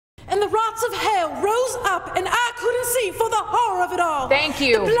rots of hell rose up and I couldn't see for the horror of it all. Thank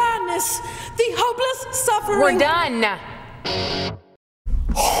you. The blindness, the hopeless suffering. We're done.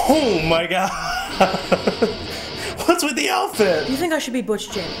 Oh my god. What's with the outfit? You think I should be Butch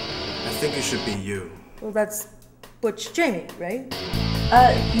Jamie? I think it should be you. Well, that's Butch Jamie, right?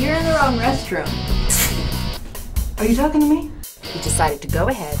 You're in the wrong restroom. Are you talking to me? He decided to go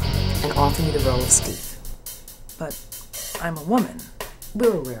ahead and offer you the role of Steve. But I'm a woman.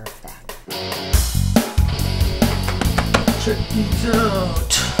 We're aware of that. Check these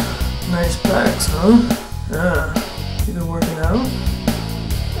out. Nice backs, huh? Yeah. You been working out?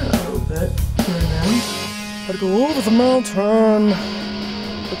 Yeah, a little bit. Here and there. Gotta go over the mountain.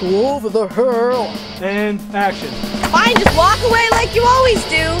 Gotta go over the hill. And action. Fine, just walk away like you always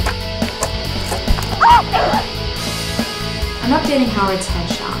do. I'm updating Howard's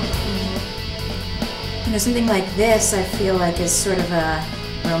headshot. You know, something like this I feel like is sort of a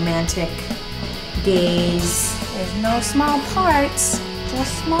romantic gaze. There's no small parts,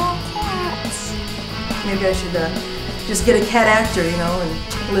 just small cats. Maybe I should just get a cat actor, you know,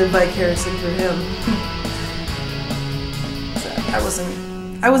 and live vicariously through him.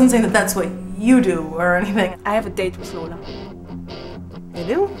 I wasn't saying that that's what you do or anything. I have a date with Lola. You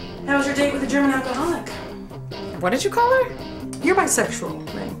do? How was your date with the German alcoholic? What did you call her? You're bisexual,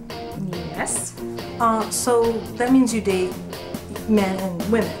 right? Yes. So that means you date men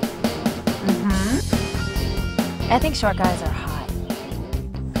and women. I think short guys are hot.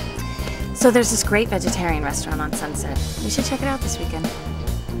 So there's this great vegetarian restaurant on Sunset. We should check it out this weekend.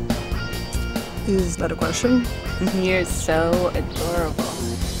 Is that a question? You're so adorable.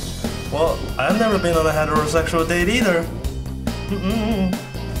 Well, I've never been on a heterosexual date either.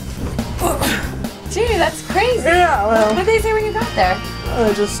 Gee, that's crazy. Yeah, well. What did they say when you got there?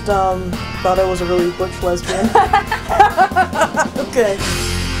 I just thought I was a really butch lesbian. Okay.